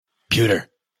Computer,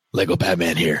 Lego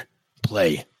Batman here.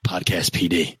 Play Podcast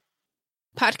PD.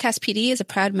 Podcast PD is a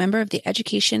proud member of the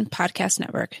Education Podcast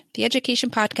Network. The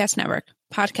Education Podcast Network.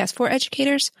 Podcast for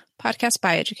educators, podcast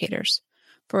by educators.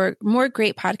 For more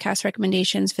great podcast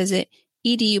recommendations, visit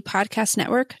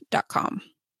edupodcastnetwork.com.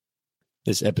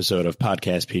 This episode of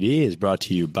Podcast PD is brought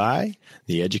to you by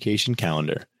the Education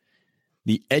Calendar.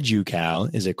 The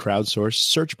EduCal is a crowdsourced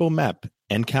searchable map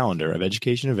and calendar of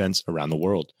education events around the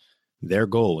world. Their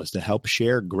goal is to help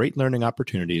share great learning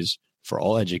opportunities for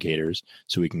all educators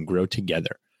so we can grow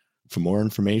together. For more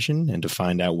information and to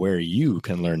find out where you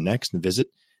can learn next, visit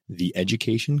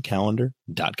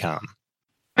theeducationcalendar.com.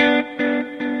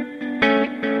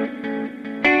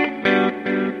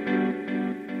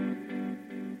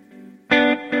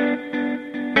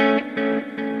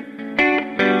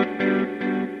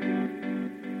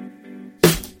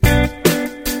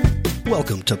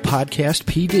 Welcome to Podcast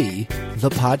PD, the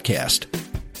podcast.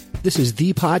 This is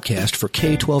the podcast for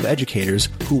K-12 educators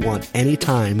who want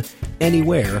anytime,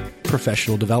 anywhere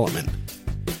professional development.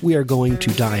 We are going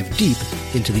to dive deep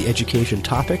into the education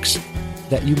topics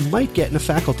that you might get in a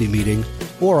faculty meeting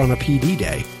or on a PD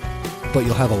day. But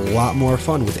you'll have a lot more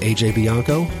fun with AJ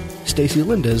Bianco, Stacy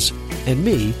Lindes, and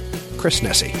me, Chris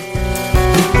Nesi.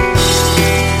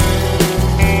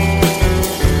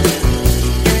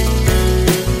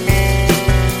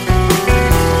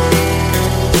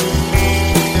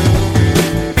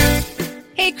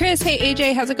 Chris, hey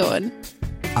AJ, how's it going?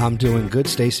 I'm doing good,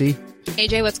 Stacy.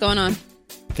 AJ, what's going on?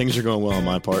 Things are going well on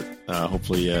my part.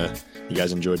 Hopefully you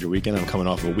guys enjoyed your weekend. I'm coming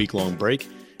off a week-long break,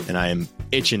 and I am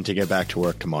itching to get back to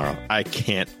work tomorrow. I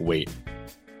can't wait.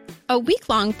 A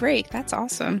week-long break? That's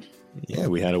awesome. Yeah,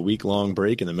 we had a week-long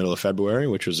break in the middle of February,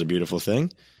 which was a beautiful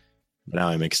thing. But now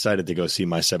I'm excited to go see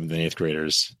my 7th and 8th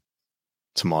graders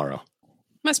tomorrow.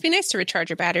 Must be nice to recharge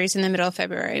your batteries in the middle of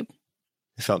February.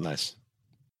 It felt nice.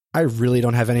 I really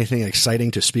don't have anything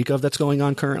exciting to speak of that's going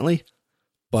on currently,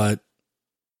 but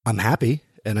I'm happy,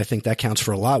 and I think that counts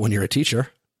for a lot when you're a teacher.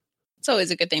 It's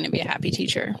always a good thing to be a happy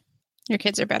teacher. Your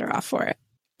kids are better off for it.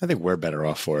 I think we're better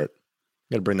off for it.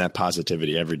 Got to bring that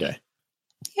positivity every day.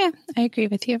 Yeah, I agree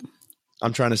with you.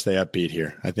 I'm trying to stay upbeat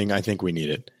here. I think we need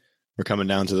it. We're coming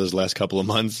down to those last couple of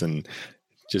months, and it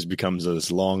just becomes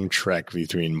this long trek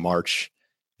between March,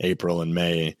 April, and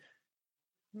May.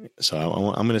 So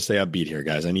I'm going to stay upbeat here,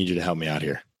 guys. I need you to help me out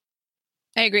here.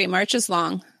 I agree. March is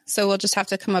long, so we'll just have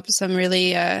to come up with some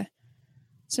really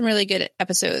good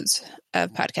episodes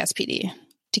of Podcast PD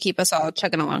to keep us all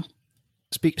chugging along.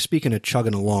 Speaking of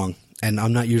chugging along, and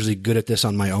I'm not usually good at this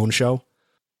on my own show,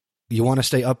 you want to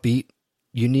stay upbeat,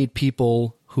 you need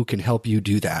people who can help you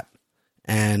do that.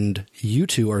 And you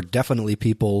two are definitely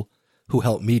people who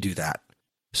help me do that.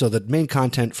 So the main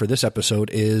content for this episode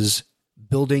is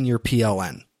building your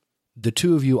PLN. The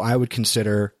two of you I would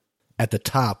consider at the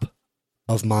top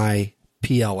of my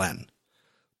PLN.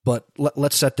 But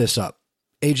let's set this up.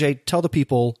 AJ, tell the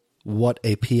people what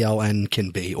a PLN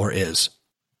can be or is.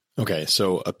 Okay,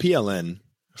 so a PLN,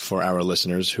 for our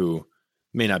listeners who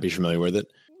may not be familiar with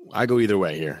it, I go either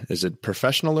way here. Is it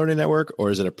professional learning network or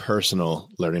is it a personal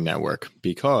learning network?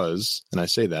 Because, and I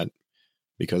say that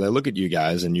because I look at you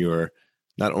guys and you are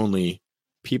not only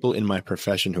people in my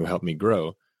profession who help me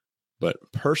grow, but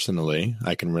personally,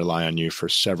 I can rely on you for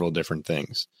several different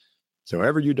things. So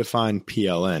however you define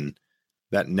PLN,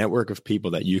 that network of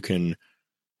people that you can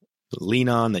lean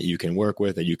on, that you can work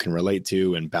with, that you can relate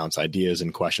to and bounce ideas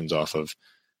and questions off of,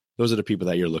 those are the people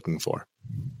that you're looking for.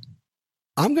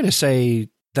 I'm going to say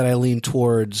that I lean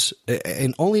towards,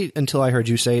 and only until I heard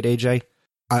you say it, AJ,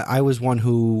 I was one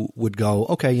who would go,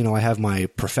 okay, I have my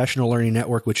professional learning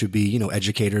network, which would be,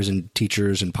 educators and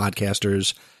teachers and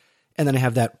podcasters. And then I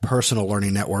have that personal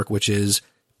learning network, which is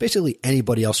basically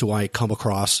anybody else who I come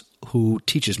across who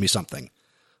teaches me something.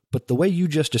 But the way you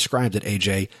just described it,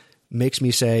 AJ, makes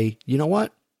me say, you know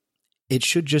what? It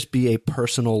should just be a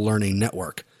personal learning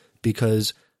network,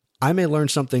 because I may learn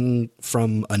something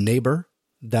from a neighbor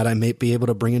that I may be able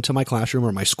to bring into my classroom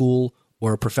or my school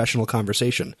or a professional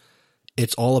conversation.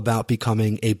 It's all about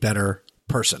becoming a better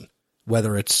person,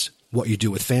 whether it's what you do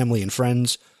with family and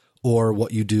friends or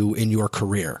what you do in your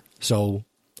career. So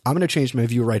I'm going to change my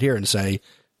view right here and say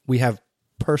we have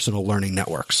personal learning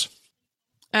networks.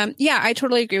 Yeah, I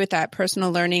totally agree with that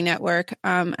personal learning network.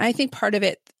 I think part of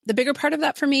it, the bigger part of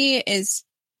that for me is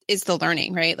the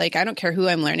learning, right? Like, I don't care who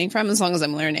I'm learning from as long as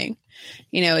I'm learning.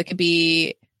 It could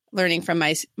be learning from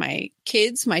my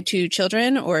kids, my 2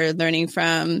 children, or learning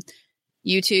from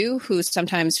you two, who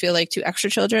sometimes feel like 2 extra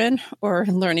children, or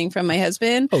learning from my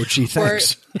husband. Oh, gee,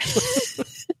 thanks.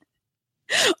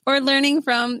 or learning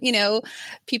from,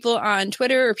 people on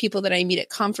Twitter or people that I meet at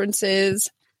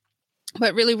conferences.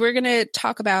 But really, we're going to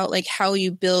talk about like how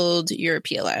you build your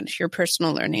PLN, your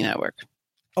personal learning network.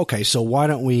 Okay, so why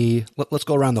don't let's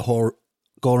go around the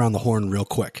horn real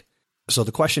quick. So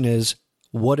the question is,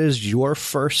 what is your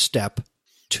first step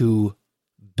to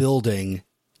building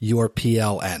your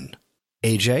PLN?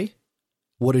 AJ,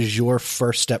 what is your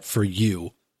first step for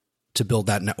you to build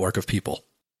that network of people?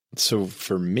 So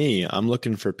for me, I'm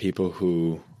looking for people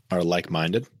who are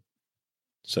like-minded.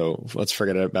 So let's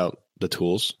forget about the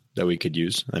tools that we could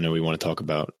use. I know we want to talk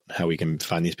about how we can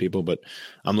find these people, but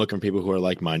I'm looking for people who are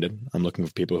like-minded. I'm looking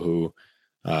for people who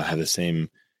have the same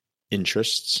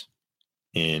interests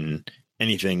in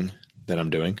anything that I'm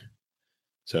doing.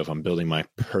 So if I'm building my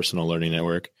personal learning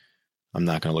network, I'm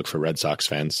not going to look for Red Sox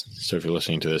fans. So if you're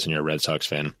listening to this and you're a Red Sox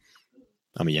fan,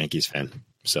 I'm a Yankees fan.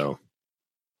 So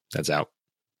that's out.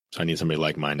 So I need somebody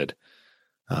like-minded.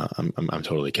 I'm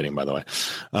totally kidding, by the way.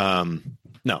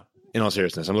 No, in all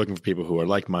seriousness, I'm looking for people who are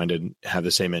like-minded, have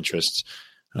the same interests,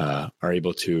 are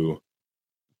able to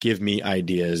give me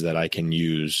ideas that I can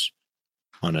use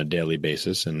on a daily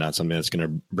basis and not something that's going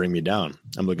to bring me down.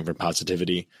 I'm looking for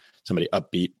positivity, somebody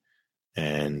upbeat,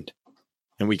 and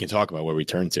we can talk about where we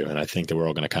turn to. And I think that we're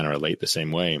all going to kind of relate the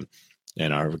same way.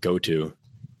 And our go-to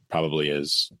probably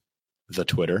is the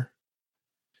Twitter.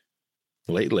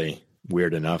 Lately,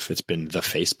 weird enough, it's been the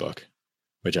Facebook,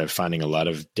 which I'm finding a lot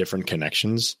of different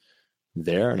connections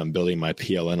there. And I'm building my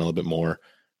PLN a little bit more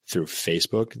through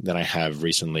Facebook than I have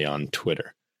recently on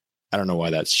Twitter. I don't know why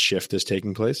that shift is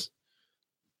taking place,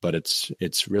 but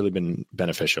it's really been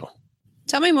beneficial.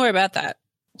 Tell me more about that.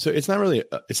 So it's not really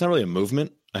a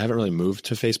movement. I haven't really moved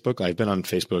to Facebook. I've been on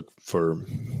Facebook for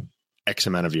X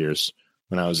amount of years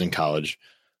when I was in college.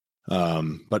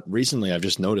 But recently I've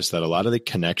just noticed that a lot of the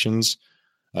connections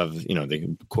of,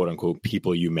 the quote unquote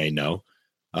people you may know,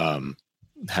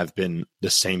 have been the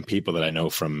same people that I know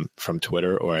from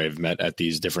Twitter or I've met at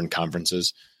these different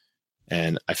conferences.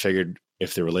 And I figured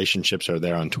if the relationships are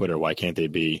there on Twitter, why can't they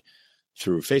be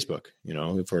through Facebook?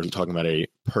 If we're talking about a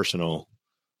personal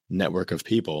network of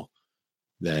people,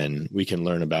 then we can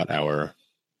learn about our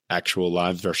actual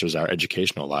lives versus our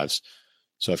educational lives.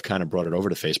 So I've kind of brought it over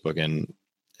to Facebook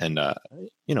and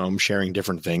I'm sharing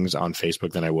different things on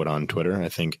Facebook than I would on Twitter. I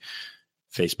think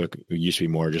Facebook used to be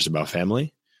more just about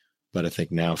family, but I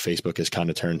think now Facebook has kind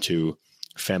of turned to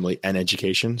family and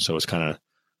education. So it's kind of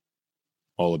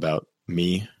all about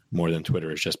me more than Twitter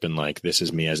has just been like, this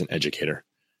is me as an educator.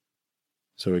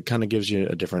 So it kind of gives you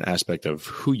a different aspect of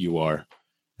who you are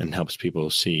and helps people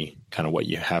see kind of what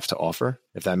you have to offer,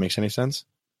 if that makes any sense.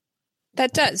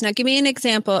 That does. Now, give me an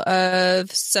example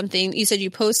of something. You said you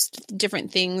post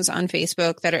different things on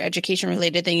Facebook that are education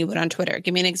related than you would on Twitter.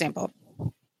 Give me an example.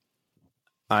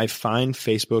 I find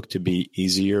Facebook to be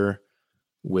easier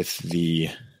with the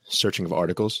searching of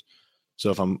articles. So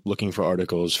if I'm looking for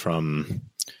articles from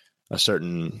a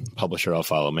certain publisher I'll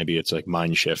follow, maybe it's like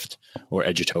Mindshift or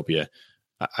Edutopia,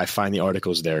 I find the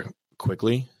articles there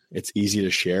quickly. It's easy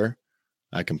to share.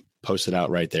 I can post it out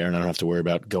right there and I don't have to worry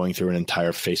about going through an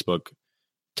entire Facebook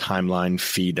timeline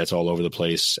feed that's all over the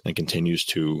place and continues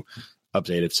to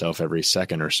update itself every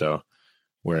second or so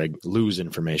where I lose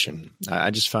information.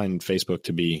 I just find Facebook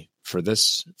to be, for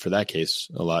that case,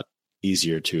 a lot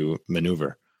easier to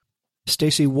maneuver.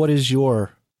 Stacy, what is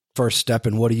your first step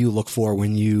and what do you look for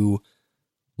when you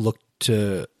look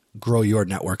to grow your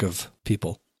network of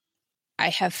people? I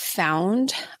have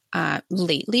found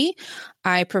lately,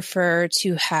 I prefer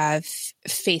to have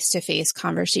face-to-face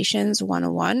conversations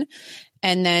one-on-one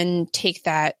and then take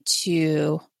that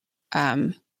to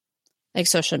like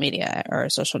social media or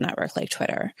a social network like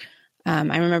Twitter. I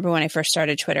remember when I first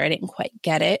started Twitter, I didn't quite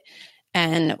get it.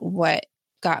 And what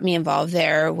got me involved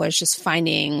there was just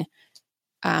finding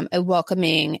a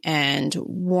welcoming and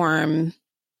warm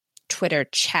Twitter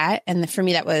chat. And for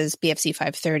me, that was BFC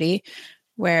 530.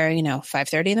 Where,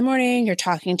 5:30 in the morning, you're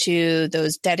talking to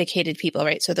those dedicated people,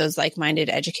 right? So those like-minded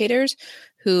educators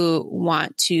who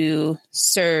want to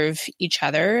serve each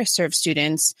other, serve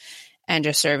students, and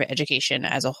just serve education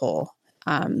as a whole.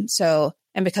 And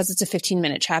because it's a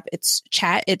 15-minute chat,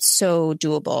 it's so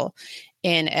doable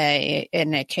in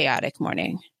a chaotic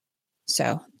morning.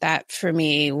 So that for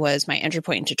me was my entry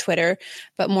point into Twitter.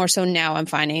 But more so now I'm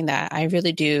finding that I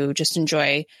really do just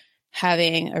enjoy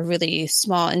having a really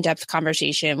small, in-depth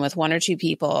conversation with one or two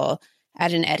people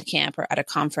at an ed camp or at a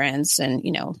conference and,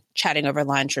 chatting over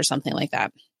lunch or something like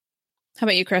that. How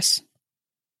about you, Chris?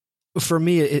 For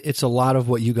me, it's a lot of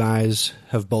what you guys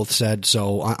have both said.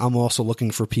 So I'm also looking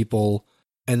for people,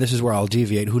 and this is where I'll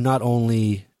deviate, who not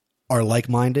only are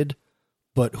like-minded,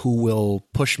 but who will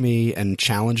push me and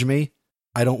challenge me.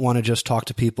 I don't want to just talk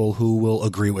to people who will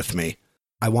agree with me.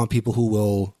 I want people who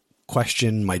will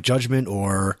question my judgment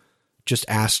or just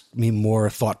ask me more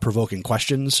thought-provoking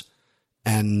questions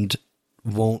and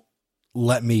won't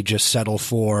let me just settle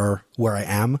for where I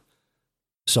am.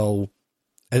 So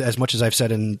as much as I've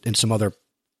said in some other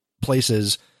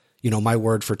places, my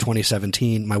word for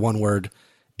 2017, my one word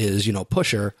is,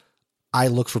 pusher. I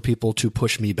look for people to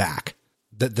push me back.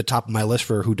 The top of my list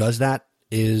for who does that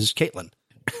is Caitlin.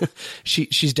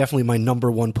 She's definitely my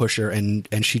number one pusher,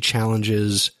 and she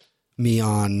challenges me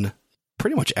on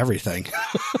pretty much everything,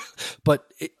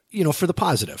 but for the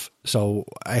positive. So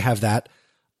I have that.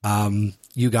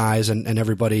 You guys and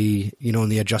everybody, in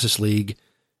the Justice League,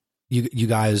 you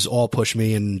guys all push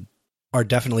me and are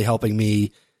definitely helping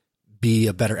me be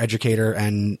a better educator.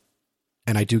 And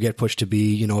I do get pushed to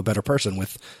be, a better person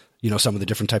with, some of the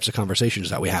different types of conversations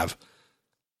that we have.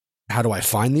 How do I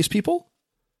find these people?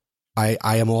 I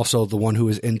am also the one who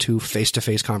is into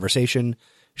face-to-face conversation,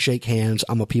 shake hands.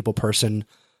 I'm a people person.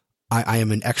 I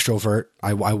am an extrovert.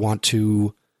 I want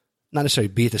to not necessarily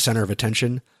be at the center of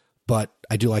attention, but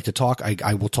I do like to talk.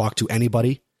 I will talk to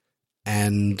anybody,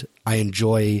 and I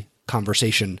enjoy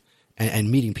conversation and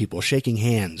meeting people, shaking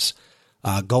hands,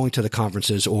 going to the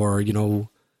conferences, or,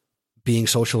 being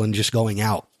social and just going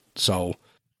out. So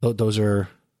those are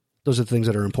the things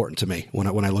that are important to me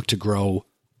when I look to grow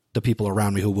the people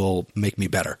around me who will make me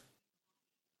better.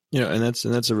 And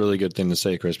that's a really good thing to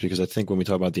say, Chris, because I think when we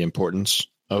talk about the importance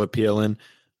of a PLN,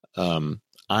 I'm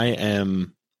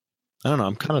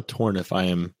kind of torn if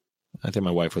I think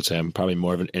my wife would say I'm probably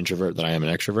more of an introvert than I am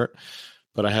an extrovert,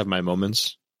 but I have my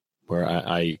moments where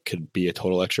I could be a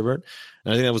total extrovert.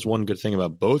 And I think that was one good thing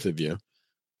about both of you.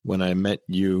 When I met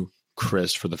you,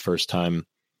 Chris, for the first time,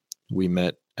 we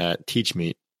met at Teach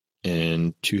Meet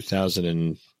in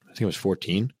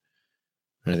 2014.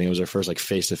 And I think it was our first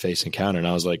face-to-face encounter. And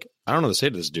I was like, I don't know what to say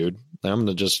to this dude. I'm going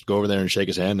to just go over there and shake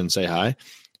his hand and say hi.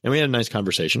 And we had a nice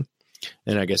conversation.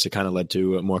 And I guess it kind of led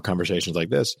to more conversations like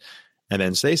this. And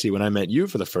then Stacey, when I met you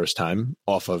for the first time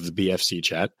off of the BFC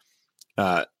chat,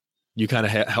 you kind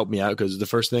of helped me out, because the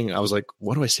first thing I was like,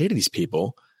 what do I say to these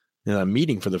people? I'm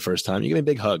meeting for the first time. You give me a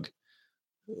big hug.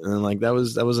 And that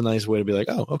was a nice way to be like,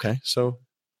 oh, okay. So,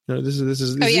 this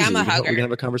is I'm easy. a hugger. We can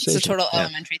have a conversation. It's a total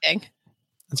elementary thing.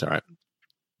 That's all right.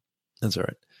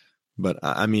 But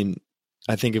I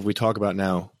think if we talk about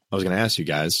now, I was going to ask you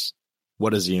guys,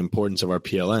 what is the importance of our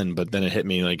PLN? But then it hit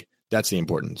me that's the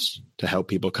importance, to help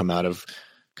people come out of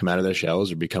their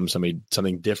shells or become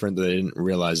something different that they didn't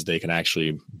realize they can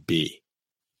actually be.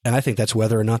 And I think that's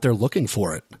whether or not they're looking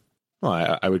for it.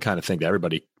 Well, I would kind of think that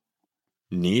everybody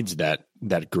needs that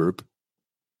group,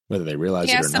 whether they realize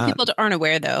it or not. Yeah, some people aren't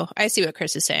aware, though. I see what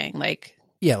Chris is saying.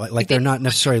 They're not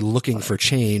necessarily looking for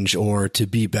change or to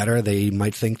be better. They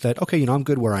might think that, okay, I'm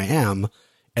good where I am,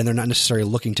 and they're not necessarily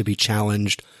looking to be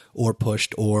challenged or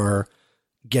pushed or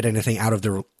get anything out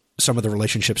of some of the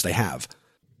relationships they have.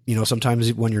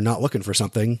 Sometimes when you're not looking for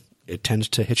something, it tends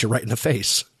to hit you right in the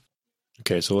face.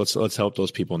 Okay, so let's help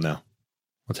those people now.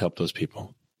 Let's help those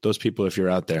people. Those people, if you're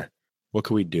out there, what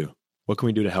can we do? What can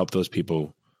we do to help those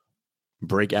people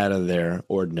break out of their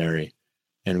ordinary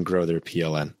and grow their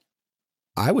PLN?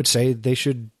 I would say they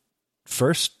should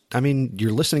first,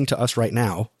 you're listening to us right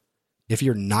now. If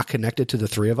you're not connected to the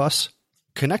three of us,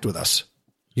 connect with us.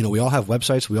 We all have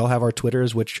websites. We all have our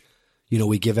Twitters, which,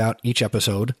 we give out each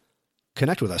episode.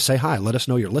 Connect with us. Say hi. Let us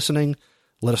know you're listening.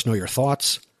 Let us know your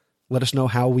thoughts. Let us know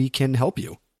how we can help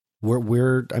you.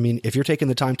 If you're taking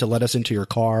the time to let us into your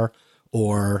car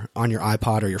or on your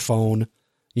iPod or your phone,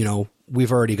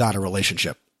 we've already got a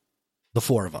relationship. The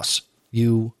four of us,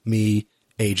 you, me,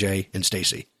 AJ, and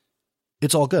Stacey.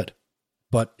 It's all good.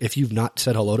 But if you've not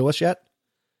said hello to us yet,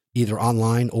 either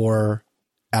online or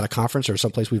at a conference or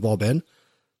someplace we've all been,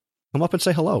 come up and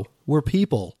say hello. We're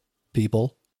people.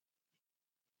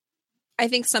 I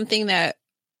think something that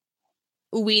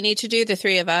we need to do, the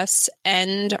three of us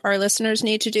and our listeners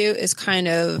need to do, is kind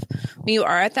of, when you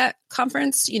are at that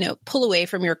conference, pull away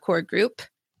from your core group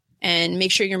and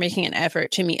make sure you're making an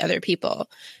effort to meet other people.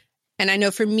 And I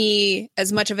know for me,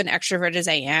 as much of an extrovert as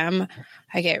I am,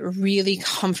 I get really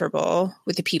comfortable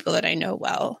with the people that I know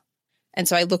well. And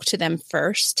so I look to them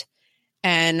first.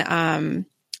 And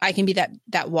I can be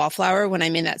that wallflower when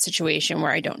I'm in that situation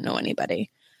where I don't know anybody.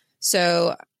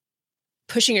 So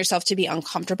pushing yourself to be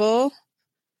uncomfortable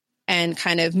and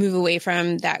kind of move away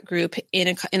from that group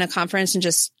in a conference and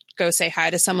just go say hi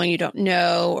to someone you don't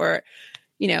know, or,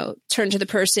 turn to the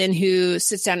person who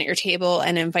sits down at your table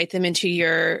and invite them into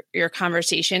your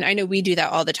conversation. I know we do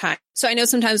that all the time. So I know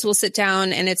sometimes we'll sit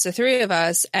down and it's the three of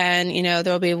us, and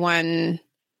there'll be one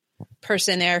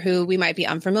person there who we might be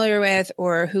unfamiliar with,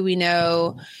 or who we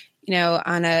know,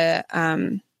 on a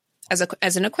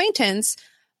as an acquaintance.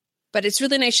 But it's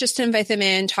really nice just to invite them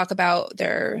in, talk about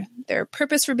their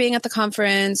purpose for being at the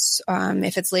conference,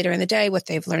 if it's later in the day, what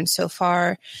they've learned so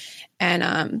far. And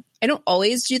I don't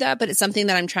always do that, but it's something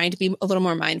that I'm trying to be a little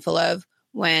more mindful of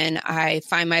when I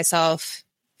find myself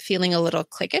feeling a little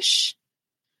cliquish.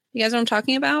 You guys know what I'm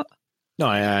talking about? No,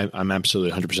 I'm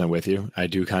absolutely 100% with you. I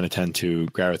do kind of tend to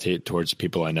gravitate towards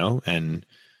people I know and,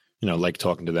 like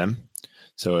talking to them.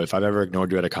 So if I've ever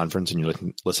ignored you at a conference and you're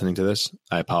listening to this,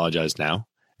 I apologize now.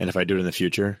 And if I do it in the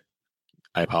future,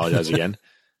 I apologize again.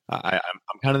 I'm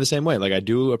kind of the same way. Like, I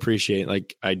do appreciate,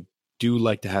 I do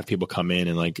like to have people come in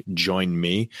and join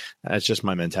me. That's just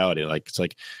my mentality. It's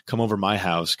come over my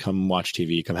house, come watch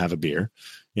TV, come have a beer,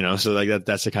 so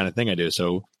that's the kind of thing I do.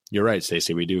 So you're right,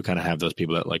 Stacey. We do kind of have those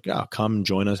people that come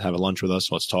join us, have a lunch with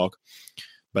us, let's talk.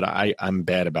 But I'm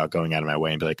bad about going out of my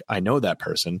way and be like, I know that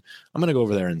person, I'm going to go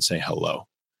over there and say hello.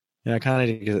 And I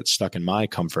kind of get stuck in my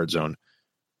comfort zone.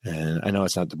 And I know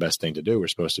it's not the best thing to do. We're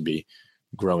supposed to be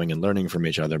growing and learning from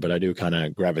each other, but I do kind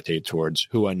of gravitate towards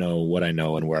who I know, what I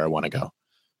know, and where I want to go.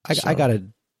 I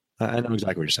know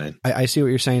exactly what you're saying. I see what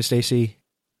you're saying, Stacey,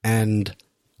 and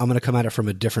I'm going to come at it from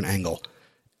a different angle.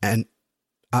 And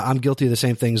I'm guilty of the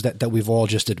same things that we've all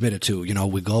just admitted to.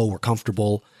 We go, we're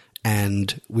comfortable,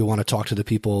 and we want to talk to the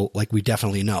people like we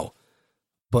definitely know.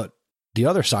 But the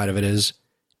other side of it is,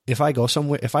 if I go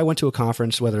somewhere, if I went to a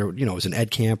conference, whether, it was an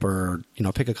ed camp or,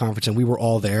 pick a conference, and we were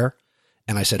all there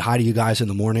and I said hi to you guys in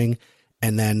the morning,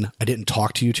 and then I didn't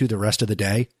talk to you two the rest of the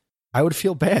day, I would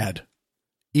feel bad.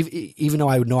 Even though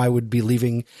I would know I would be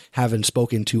leaving having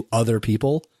spoken to other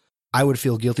people, I would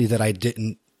feel guilty that I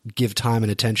didn't give time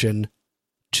and attention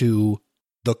to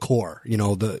the core,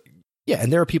 and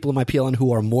there are people in my PLN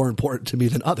who are more important to me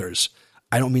than others.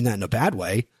 I don't mean that in a bad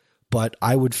way, but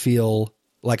I would feel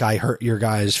like I hurt your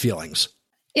guys' feelings.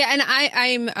 Yeah. And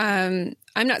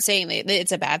I'm not saying that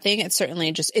it's a bad thing. It's certainly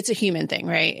it's a human thing,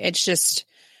 right? It's just,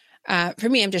 for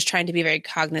me, I'm just trying to be very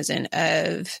cognizant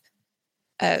of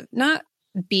not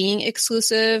being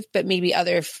exclusive, but maybe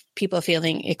other people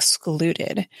feeling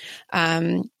excluded.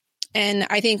 And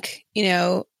I think,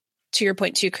 to your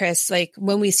point too, Chris,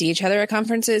 when we see each other at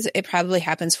conferences, it probably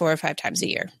happens 4 or 5 times a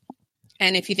year.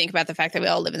 And if you think about the fact that we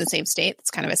all live in the same state, it's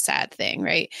kind of a sad thing,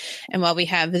 right? And while we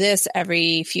have this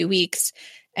every few weeks,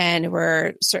 and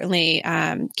we're certainly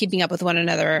keeping up with one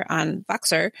another on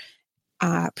Voxer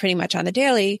pretty much on the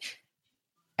daily,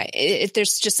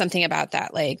 there's just something about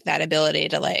that, that ability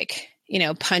to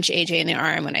punch AJ in the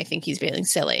arm when I think he's feeling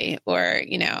silly, or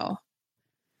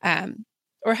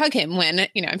hug him when,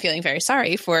 I'm feeling very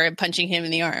sorry for punching him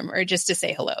in the arm, or just to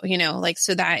say hello,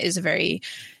 so that is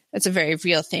that's a very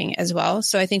real thing as well.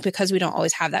 So I think because we don't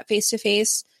always have that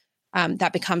face-to-face,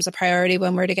 that becomes a priority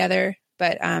when we're together.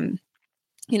 But,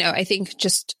 I think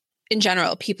just in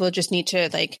general, people just need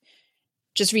to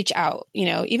just reach out,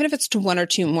 even if it's to 1 or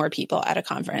 2 more people at a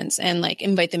conference, and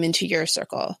invite them into your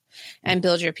circle and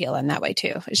build your PLN that way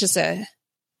too. It's just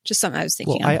something I was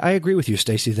thinking. Well, I agree with you,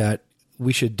 Stacey, that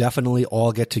we should definitely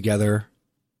all get together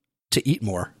to eat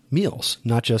more meals,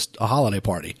 not just a holiday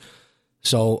party.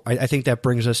 So I think that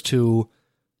brings us to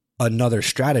another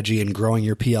strategy in growing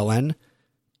your PLN,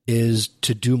 is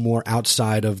to do more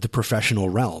outside of the professional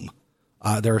realm.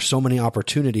 There are so many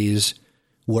opportunities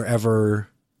wherever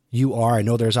you are. I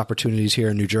know there's opportunities here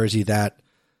in New Jersey that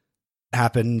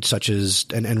happen, such as,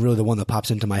 and really the one that pops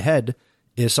into my head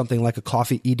is something like a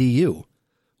coffee EDU,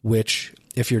 which,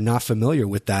 if you're not familiar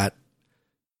with that,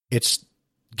 it's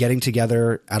getting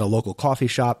together at a local coffee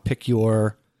shop, pick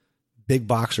your big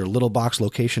box or little box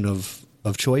location of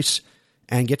choice,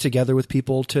 and get together with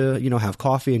people to, have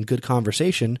coffee and good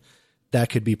conversation. That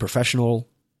could be professional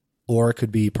or it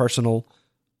could be personal,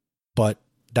 but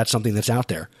that's something that's out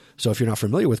there. So if you're not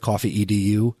familiar with Coffee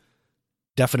EDU,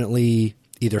 definitely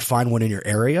either find one in your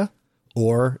area,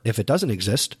 or if it doesn't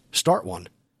exist, start one.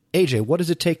 AJ, what does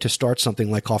it take to start something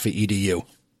like Coffee EDU?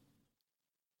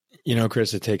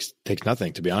 Chris, it takes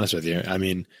nothing, to be honest with you. I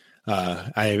mean,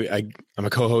 I'm a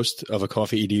co-host of a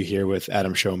Coffee EDU here with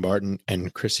Adam Schoenbart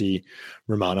and Chrissy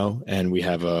Romano, and we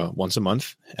have once a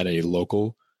month at a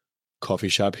local coffee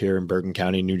shop here in Bergen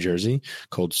County, New Jersey,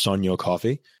 called Sonyo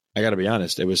Coffee. I got to be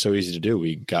honest, it was so easy to do.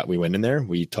 We went in there,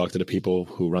 we talked to the people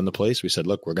who run the place. We said,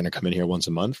 look, we're going to come in here once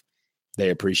a month.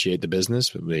 They appreciate the business.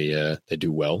 They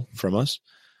do well from us.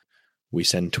 We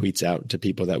send tweets out to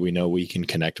people that we know we can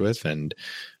connect with, and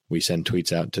We send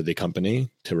tweets out to the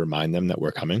company to remind them that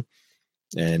we're coming.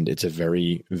 And it's a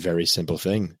very, very simple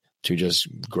thing to just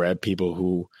grab people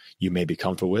who you may be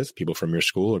comfortable with, people from your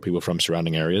school or people from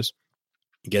surrounding areas,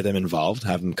 get them involved,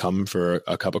 have them come for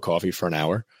a cup of coffee for an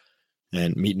hour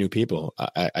and meet new people.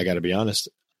 I got to be honest,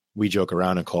 we joke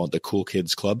around and call it the Cool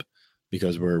Kids Club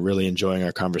because we're really enjoying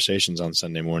our conversations on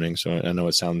Sunday morning. So I know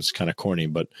it sounds kind of corny,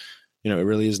 but it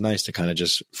really is nice to kind of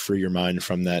just free your mind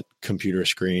from that computer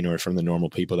screen or from the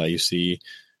normal people that you see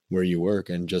where you work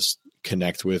and just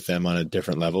connect with them on a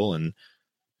different level and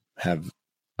have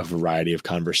a variety of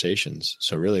conversations.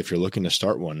 So really, if you're looking to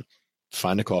start one,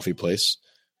 find a coffee place,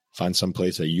 find some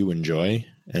place that you enjoy,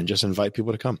 and just invite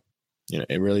people to come.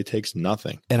 It really takes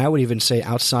nothing. And I would even say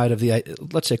outside of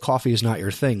let's say coffee is not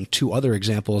your thing, 2 other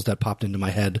examples that popped into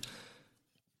my head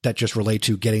that just relate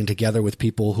to getting together with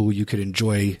people who you could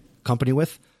enjoy company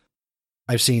with.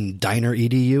 I've seen Diner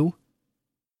EDU.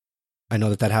 I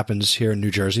know that happens here in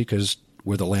New Jersey because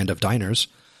we're the land of diners.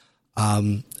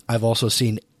 I've also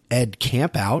seen Ed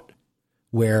Camp Out,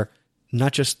 where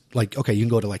not just like, okay, you can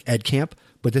go to like Ed Camp,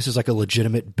 but this is like a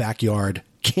legitimate backyard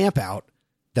camp out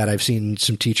that I've seen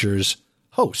some teachers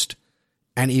host.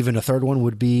 And even a third one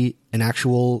would be an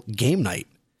actual game night,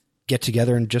 get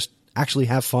together and just actually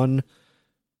have fun,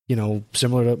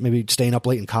 similar to maybe staying up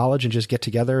late in college and just get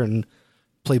together and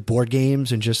play board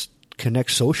games and just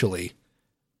connect socially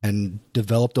and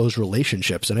develop those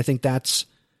relationships. And I think that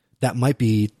might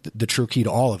be the true key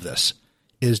to all of this,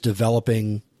 is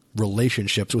developing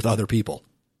relationships with other people.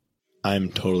 I'm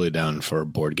totally down for a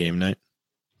board game night,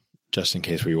 just in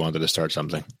case we wanted to start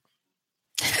something.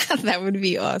 That would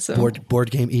be awesome.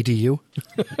 Board game EDU.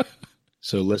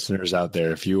 So listeners out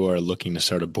there, if you are looking to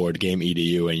start a board game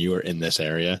EDU and you are in this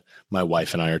area, my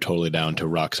wife and I are totally down to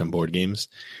rock some board games.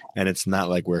 And it's not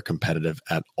like we're competitive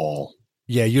at all.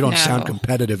 Yeah, you don't sound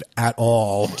competitive at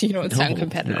all. You don't sound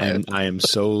competitive. I am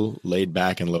so laid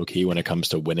back and low key when it comes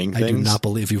to winning things. I do not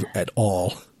believe you at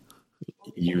all.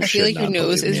 I feel like your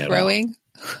nose is growing.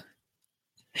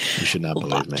 You should not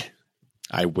believe me.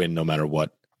 I win no matter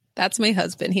what. That's my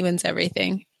husband. He wins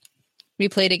everything. We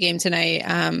played a game tonight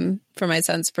for my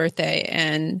son's birthday,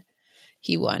 and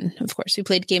he won. Of course, we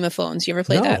played Game of Phones. You ever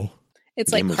played that?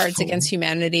 It's Game like Cards Against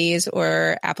Humanities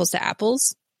or Apples to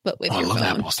Apples, but with your phone. I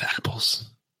love Apples to Apples.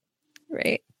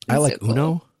 Right. I like so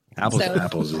Uno. Cool. Apples to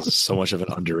Apples is so much of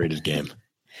an underrated game.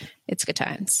 It's good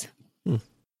times.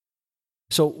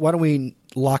 So why don't we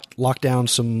lock down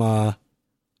some?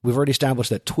 We've already established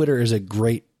that Twitter is a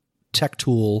great tech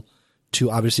tool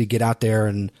to obviously get out there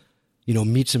and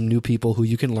meet some new people who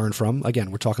you can learn from.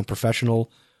 Again, we're talking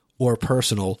professional or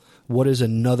personal. What is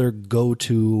another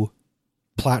go-to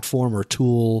platform or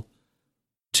tool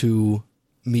to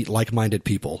meet like-minded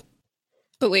people?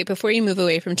 But wait, before you move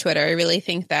away from Twitter, I really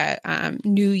think that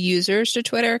new users to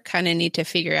Twitter kind of need to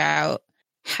figure out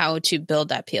how to build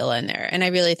that PLN there. And I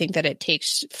really think that it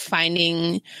takes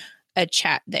finding a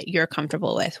chat that you're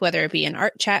comfortable with, whether it be an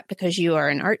art chat because you are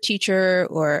an art teacher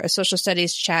or a social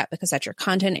studies chat because that's your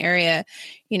content area.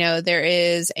 There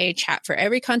is a chat for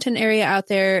every content area out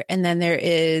there. And then there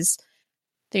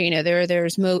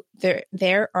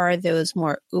are those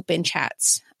more open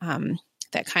chats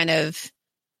that kind of,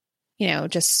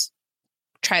 just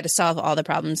try to solve all the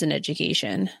problems in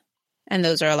education. And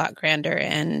those are a lot grander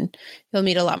and you'll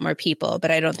meet a lot more people,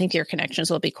 but I don't think your connections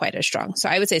will be quite as strong. So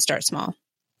I would say start small.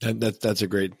 That's a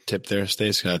great tip there,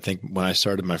 Stace. I think when I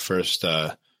started my first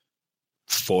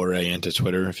foray into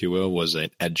Twitter, if you will, was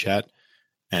an ed chat.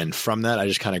 And from that, I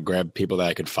just kind of grabbed people that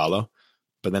I could follow.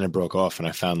 But then it broke off and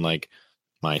I found like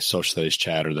my social studies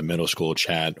chat or the middle school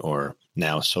chat or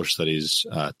now social studies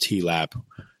TLAP,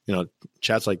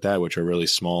 chats like that, which are really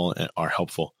small and are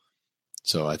helpful.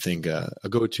 So I think a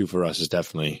go-to for us is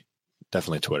definitely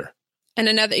Twitter. And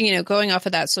another, going off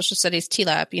of that social studies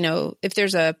TLAP, if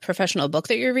there's a professional book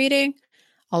that you're reading,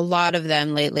 a lot of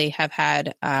them lately have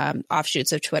had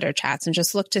offshoots of Twitter chats, and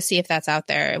just look to see if that's out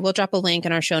there. We'll drop a link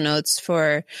in our show notes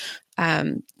for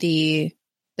the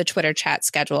Twitter chat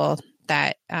schedule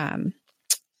that's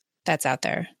out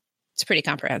there. It's pretty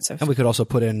comprehensive. And we could also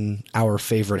put in our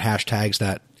favorite hashtags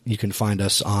that you can find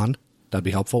us on. That'd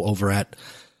be helpful over at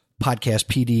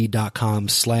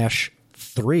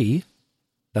podcastpd.com/3.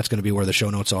 That's going to be where the show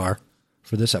notes are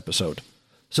for this episode.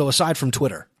 So aside from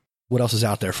Twitter, what else is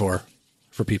out there for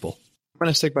people? I'm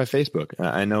going to stick by Facebook.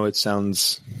 I know it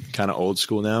sounds kind of old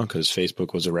school now because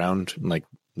Facebook was around in like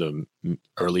the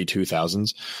early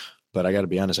 2000s. But I got to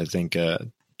be honest, I think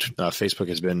Facebook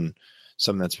has been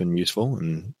something that's been useful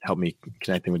and helped me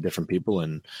connecting with different people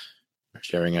and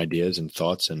sharing ideas and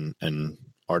thoughts and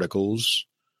articles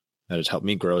that has helped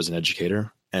me grow as an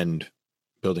educator and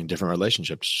building different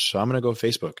relationships. So I'm going to go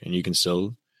Facebook, and you can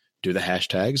still do the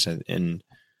hashtags. And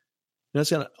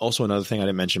that's also another thing I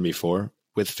didn't mention before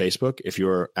with Facebook. If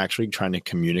you're actually trying to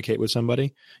communicate with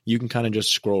somebody, you can kind of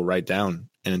just scroll right down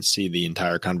and see the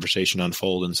entire conversation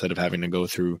unfold instead of having to go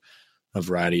through a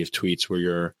variety of tweets where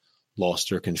you're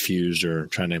lost or confused or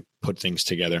trying to put things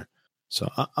together. So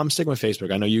I'm sticking with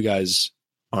Facebook. I know you guys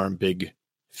aren't big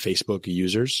Facebook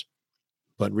users,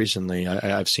 but recently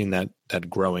I've seen that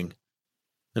growing.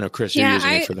 I know, Chris, you're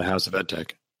using it for the House of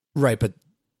EdTech. Right, but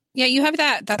yeah, you have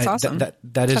that. That's awesome.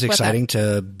 That is exciting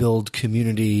to build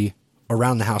community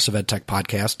around the House of EdTech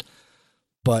podcast.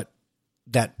 But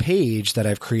that page that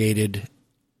I've created,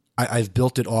 I've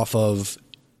built it off of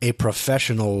a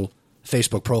professional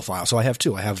Facebook profile. So I have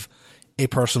two. I have a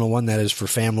personal one that is for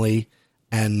family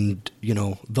and, you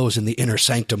know, those in the inner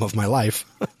sanctum of my life,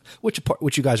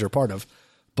 which you guys are a part of.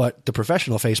 But the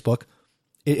professional Facebook,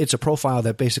 it's a profile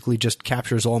that basically just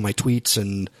captures all my tweets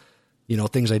and, you know,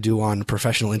 things I do on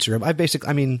professional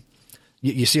Instagram.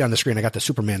 You see on the screen, I got the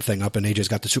Superman thing up and AJ's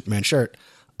got the Superman shirt.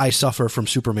 I suffer from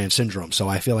Superman syndrome. So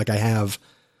I feel like I have,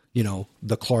 you know,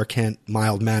 the Clark Kent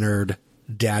mild-mannered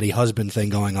daddy husband thing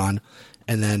going on.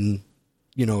 And then,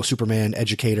 you know, Superman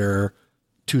educator,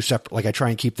 two separate, like I try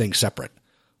and keep things separate.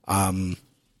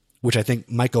 Which I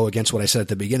think might go against what I said at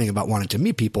the beginning about wanting to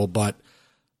meet people, but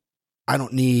I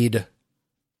don't need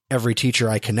every teacher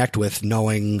I connect with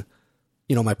knowing,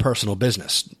 you know, my personal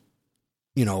business.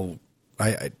 You know,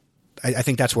 I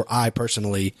think that's where I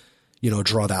personally, you know,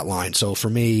 draw that line. So for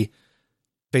me,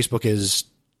 Facebook is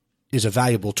a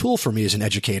valuable tool for me as an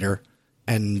educator,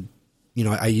 and, you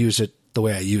know, I use it the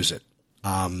way I use it.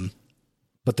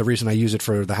 But the reason I use it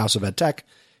for the House of EdTech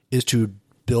is to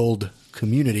build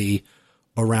community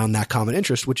around that common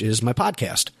interest, which is my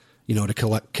podcast, you know,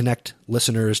 to connect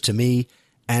listeners to me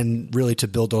and really to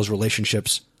build those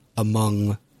relationships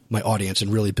among my audience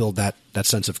and really build that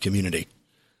sense of community.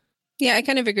 Yeah, I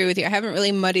kind of agree with you. I haven't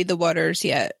really muddied the waters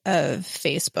yet of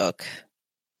Facebook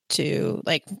to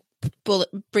like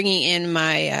bringing in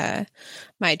my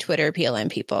my Twitter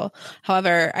PLN people.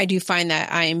 However, I do find that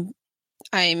I'm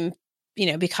you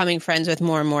know, becoming friends with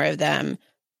more and more of them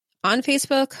on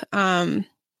Facebook.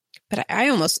 But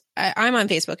I'm on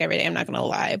Facebook every day. I'm not going to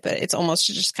lie, but it's almost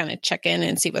to just kind of check in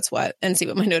and see what's what and see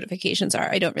what my notifications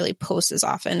are. I don't really post as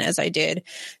often as I did,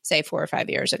 say, 4 or 5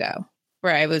 years ago,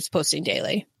 where I was posting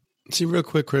daily. See, real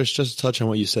quick, Chris, just to touch on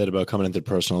what you said about coming into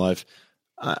personal life.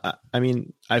 I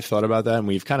mean, I've thought about that, and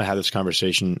we've kind of had this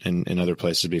conversation in other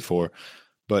places before.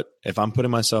 But if I'm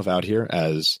putting myself out here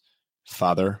as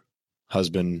father,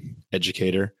 husband,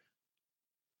 educator,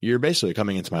 you're basically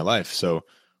coming into my life. So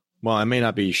while I may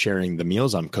not be sharing the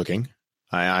meals I'm cooking,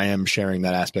 I am sharing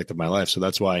that aspect of my life. So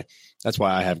that's why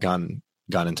I have gone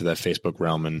into that Facebook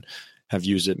realm and have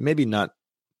used it. Maybe not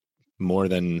more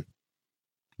than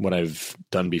what I've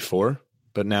done before,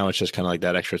 but now it's just kind of like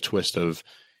that extra twist of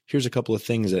here's a couple of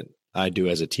things that I do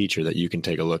as a teacher that you can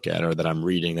take a look at, or that I'm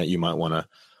reading that you might want to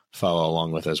follow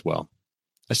along with as well.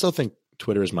 I still think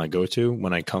Twitter is my go-to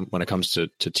when it comes to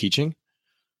teaching,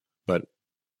 but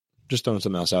just throwing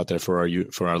something else out there for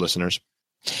our listeners.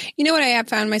 You know what I have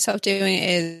found myself doing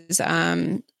is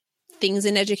things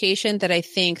in education that I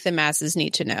think the masses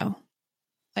need to know.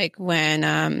 Like when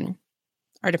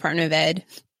our Department of Ed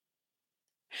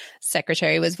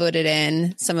secretary was voted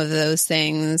in, some of those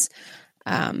things.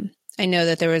 I know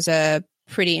that there was a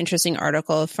pretty interesting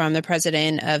article from the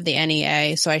president of the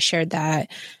NEA, so I shared that.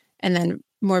 And then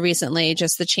more recently,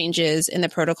 just the changes in the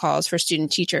protocols for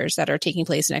student teachers that are taking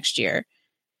place next year.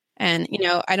 And, you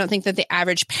know, I don't think that the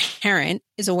average parent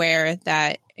is aware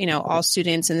that, you know, all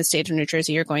students in the state of New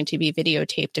Jersey are going to be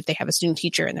videotaped if they have a student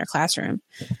teacher in their classroom.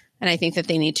 And I think that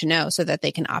they need to know so that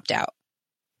they can opt out.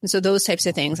 And so those types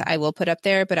of things I will put up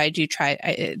there, but I do try.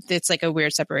 It's like a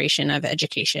weird separation of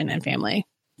education and family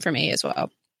for me as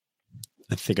well.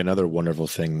 I think another wonderful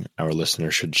thing our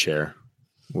listeners should share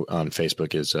on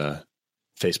Facebook is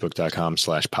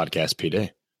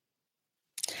facebook.com/podcastpd.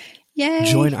 Yay.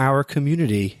 Join our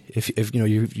community. If you know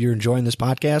you're enjoying this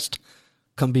podcast,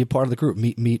 come be a part of the group.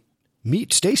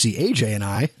 Meet Stacy, AJ, and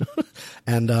I,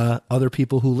 and other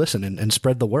people who listen and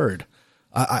spread the word.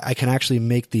 I can actually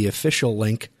make the official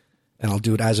link, and I'll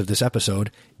do it as of this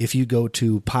episode. If you go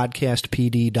to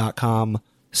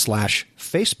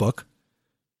podcastpd.com/Facebook,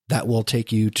 that will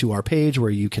take you to our page where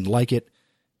you can like it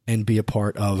and be a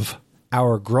part of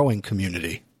our growing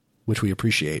community, which we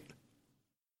appreciate.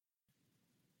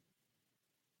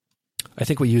 I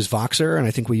think we use Voxer, and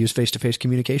I think we use face-to-face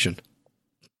communication.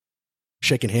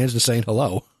 Shaking hands and saying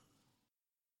hello.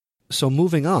 So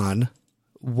moving on,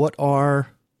 what are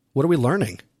we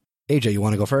learning? AJ, you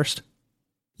want to go first?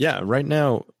 Yeah, right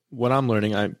now, what I'm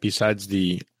learning, besides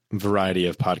the variety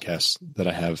of podcasts that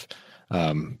I have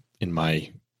in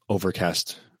my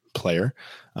Overcast player,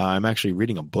 I'm actually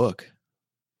reading a book.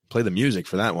 Play the music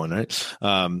for that one, right?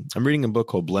 I'm reading a book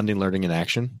called Blending Learning in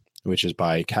Action, which is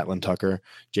by Caitlin Tucker,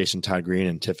 Jason Todd Green,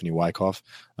 and Tiffany Wyckoff,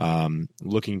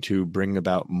 looking to bring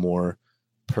about more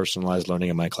personalized learning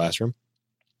in my classroom.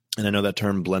 And I know that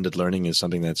term blended learning is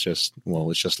something that's it's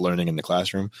just learning in the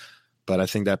classroom. But I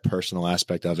think that personal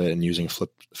aspect of it and using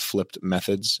flipped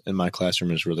methods in my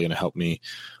classroom is really going to help me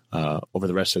over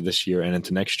the rest of this year and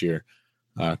into next year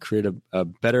create a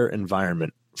better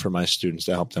environment for my students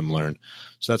to help them learn.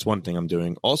 So that's one thing I'm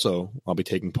doing. Also, I'll be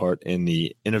taking part in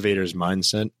the Innovators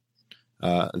Mindset,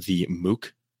 the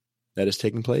MOOC that is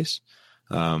taking place.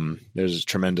 There's a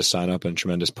tremendous sign up and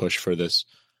tremendous push for this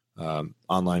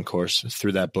online course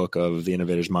through that book of the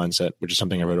Innovators Mindset, which is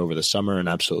something I read over the summer and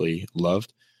absolutely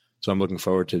loved. So I'm looking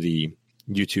forward to the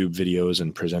YouTube videos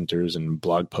and presenters and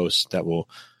blog posts that will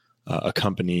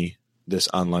accompany this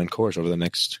online course over the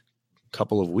next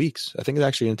couple of weeks. I think it's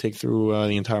actually going to take through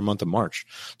the entire month of March.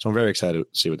 So I'm very excited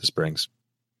to see what this brings.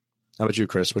 How about you,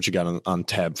 Chris? What you got on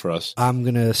tab for us? I'm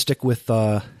going to stick with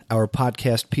our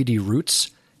podcast, PD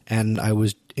Roots, and I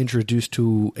was introduced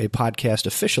to a podcast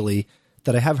officially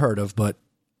that I have heard of, but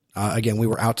again, we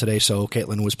were out today, so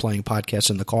Caitlin was playing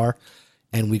podcasts in the car,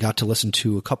 and we got to listen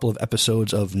to a couple of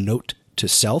episodes of Note to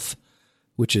Self,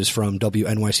 which is from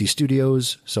WNYC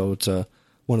Studios. So it's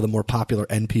one of the more popular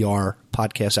NPR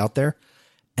podcasts out there.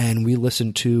 And we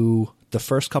listened to the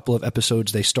first couple of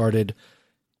episodes they started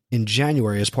in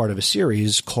January as part of a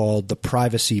series called The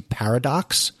Privacy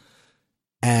Paradox.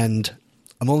 And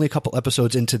I'm only a couple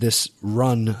episodes into this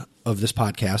run of this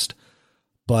podcast,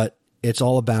 but it's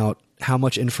all about how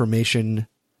much information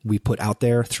we put out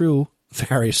there through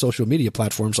various social media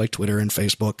platforms like Twitter and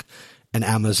Facebook and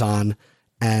Amazon,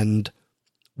 and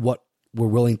what we're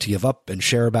willing to give up and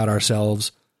share about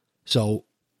ourselves. So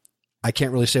I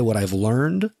can't really say what I've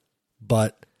learned,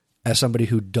 but as somebody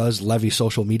who does levy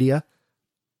social media,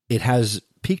 it has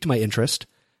piqued my interest.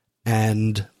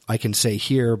 And I can say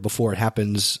here, before it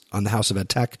happens on the House of Ed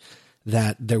Tech,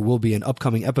 that there will be an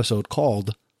upcoming episode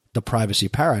called The Privacy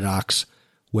Paradox,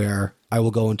 where I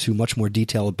will go into much more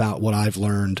detail about what I've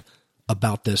learned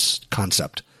about this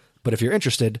concept. But if you're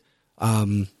interested,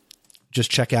 just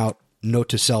check out Note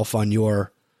to Self on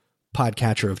your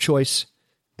podcatcher of choice,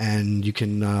 and you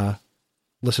can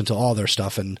listen to all their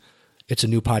stuff. And it's a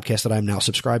new podcast that I'm now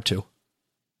subscribed to.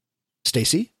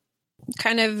 Stacy?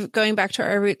 Kind of going back to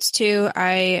our roots too,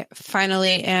 I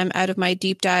finally am out of my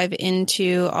deep dive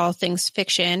into all things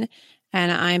fiction,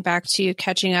 and I'm back to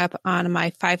catching up on my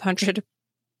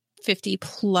 550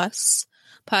 plus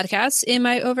podcasts in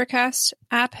my Overcast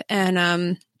app.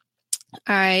 And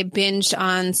I binged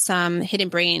on some Hidden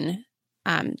Brain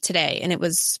today, and it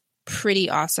was pretty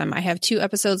awesome. I have 2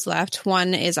 episodes left.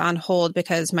 One is on hold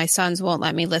because my sons won't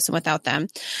let me listen without them.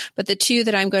 But the 2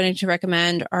 that I'm going to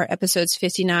recommend are episodes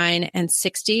 59 and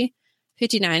 60.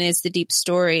 59 is the deep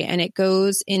story, and it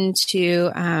goes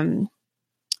into,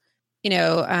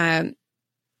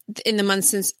 in the months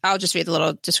since, I'll just read the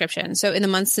little description. So in the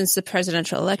months since the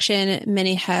presidential election,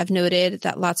 many have noted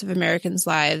that lots of Americans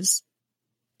live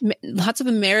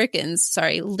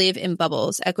in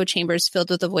bubbles, echo chambers filled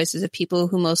with the voices of people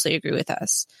who mostly agree with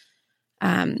us.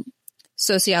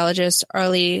 Sociologist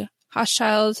Arlie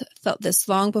Hochschild felt this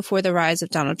long before the rise of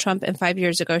Donald Trump, and 5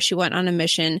 years ago, she went on a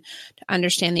mission to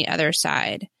understand the other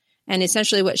side. And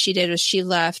essentially what she did was she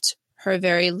left her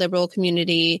very liberal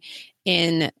community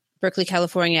in Berkeley,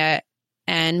 California,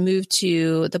 and moved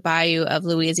to the bayou of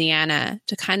Louisiana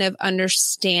to kind of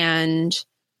understand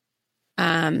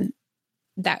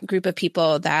that group of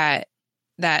people that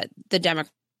the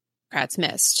Democrats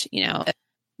missed,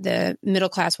 the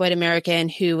middle-class white American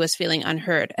who was feeling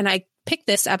unheard. And I picked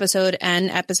this episode and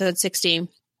episode 60. I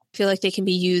feel like they can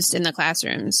be used in the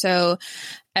classroom. So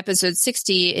episode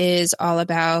 60 is all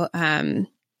about the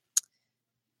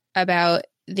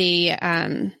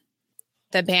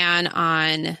ban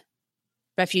on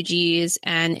refugees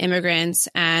and immigrants.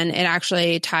 And it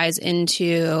actually ties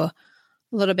into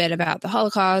a little bit about the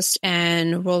Holocaust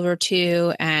and World War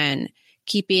II and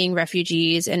keeping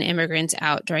refugees and immigrants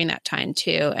out during that time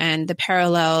too, and the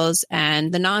parallels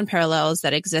and the non-parallels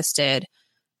that exist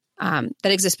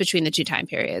between the 2 time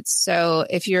periods. So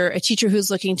if you're a teacher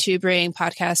who's looking to bring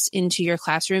podcasts into your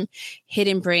classroom,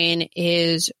 Hidden Brain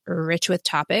is rich with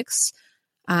topics.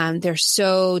 They're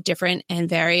so different and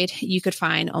varied. You could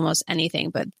find almost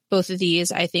anything, but both of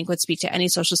these I think would speak to any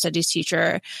social studies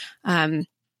teacher.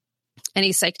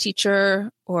 any psych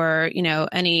teacher or,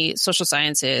 any social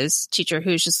sciences teacher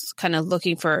who's just kind of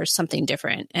looking for something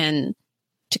different and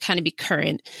to kind of be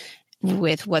current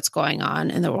with what's going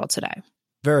on in the world today.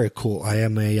 Very cool. I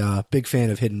am a big fan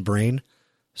of Hidden Brain,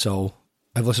 so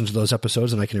I've listened to those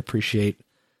episodes and I can appreciate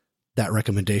that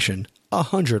recommendation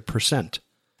 100%.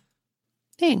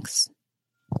 Thanks.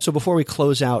 So before we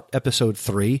close out episode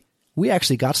 3, we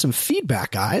actually got some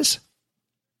feedback, guys.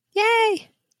 Yay!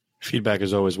 Feedback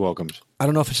is always welcomed. I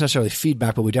don't know if it's necessarily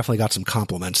feedback, but we definitely got some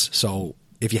compliments. So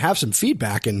if you have some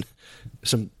feedback and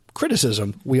some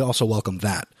criticism, we also welcome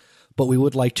that. But we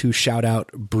would like to shout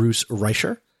out Bruce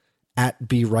Reicher at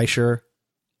B. Reicher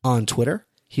on Twitter.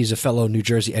 He's a fellow New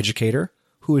Jersey educator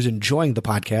who is enjoying the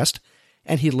podcast,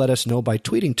 and he let us know by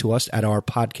tweeting to us at our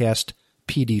Podcast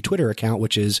PD Twitter account,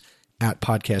 which is at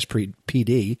Podcast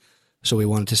PD. So we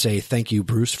wanted to say thank you,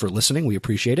 Bruce, for listening. We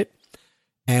appreciate it.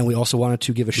 And we also wanted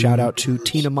to give a shout out to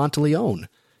Tina Monteleone.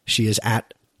 She is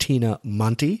at Tina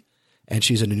Monty, and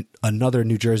she's another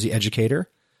New Jersey educator,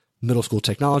 middle school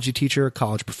technology teacher,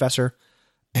 college professor,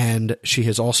 and she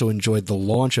has also enjoyed the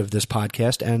launch of this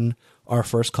podcast and our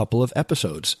first couple of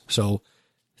episodes. So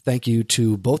thank you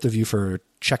to both of you for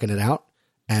checking it out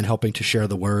and helping to share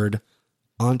the word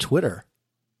on Twitter.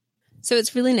 So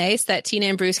it's really nice that Tina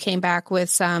and Bruce came back with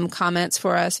some comments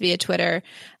for us via Twitter,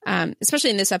 especially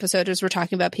in this episode as we're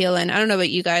talking about PLN. I don't know about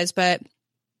you guys, but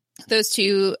those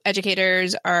two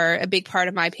educators are a big part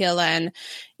of my PLN.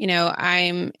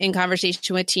 I'm in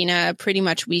conversation with Tina pretty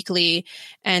much weekly,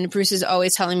 and Bruce is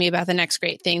always telling me about the next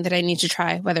great thing that I need to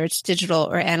try, whether it's digital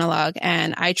or analog.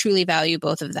 And I truly value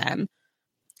both of them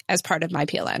as part of my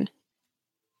PLN.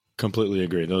 Completely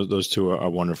agree. Those two are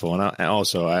wonderful. And I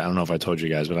don't know if I told you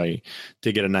guys, but I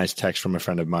did get a nice text from a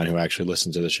friend of mine who actually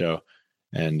listened to the show.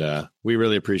 And we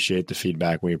really appreciate the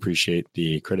feedback. We appreciate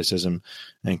the criticism,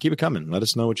 and keep it coming. Let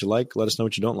us know what you like. Let us know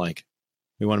what you don't like.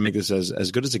 We want to make this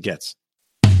as good as it gets.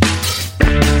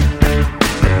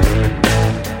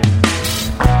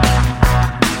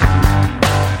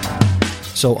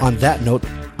 So on that note,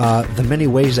 the many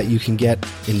ways that you can get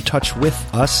in touch with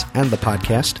us and the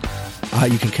podcast,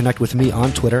 you can connect with me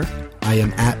on Twitter. I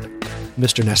am at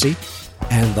Mr. Nessie.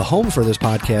 And the home for this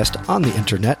podcast on the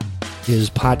internet is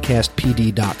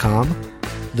podcastpd.com.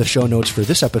 The show notes for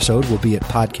this episode will be at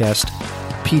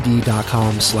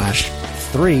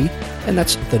podcastpd.com/3, and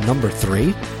that's the number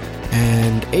 3.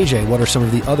 And AJ, what are some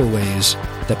of the other ways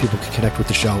that people can connect with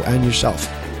the show and yourself?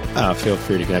 Feel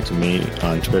free to connect with me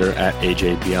on Twitter at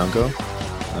AJ Bianco.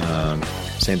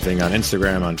 Same thing on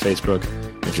Instagram, on Facebook.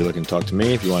 If you're looking to talk to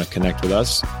me, if you want to connect with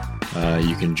us,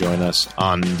 you can join us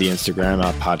on the Instagram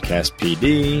at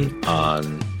podcastpd,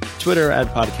 on Twitter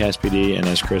at podcastpd, and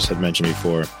as Chris had mentioned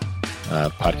before,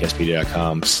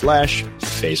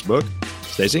 podcastpd.com/Facebook.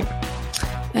 Stacey?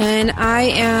 And I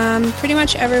am pretty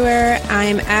much everywhere.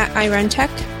 I'm at iRunTech.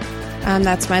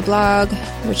 That's my blog,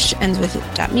 which ends with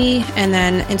 .me, and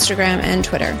then Instagram and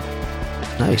Twitter.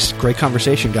 Nice. Great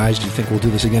conversation, guys. Do you think we'll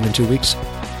do this again in 2 weeks?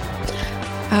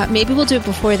 Maybe we'll do it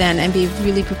before then and be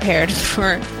really prepared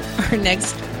for our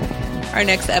next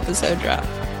episode drop.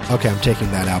 Okay, I'm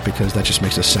taking that out because that just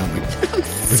makes us sound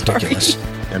ridiculous.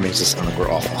 That makes us sound like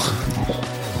we're awful.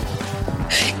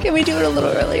 Can we do it a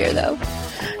little earlier, though?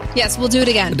 Yes, we'll do it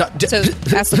again. So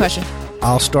ask the question.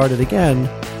 I'll start it again,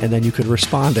 and then you could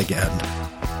respond again.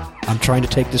 I'm trying to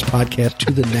take this podcast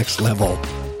to the next level,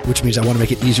 which means I want to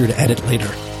make it easier to edit later.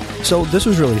 So this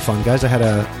was really fun, guys. I had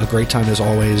a great time, as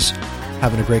always,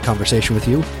 having a great conversation with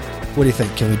you. What do you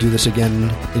think? Can we do this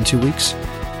again in 2 weeks?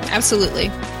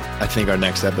 Absolutely. I think our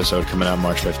next episode coming out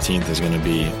March 15th is going to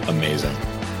be amazing.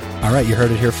 All right, you heard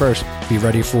it here first. Be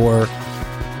ready for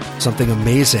something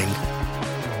amazing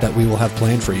that we will have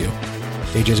planned for you.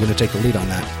 AJ's going to take the lead on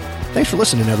that. Thanks for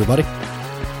listening, everybody.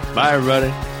 Bye, everybody.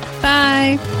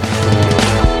 Bye.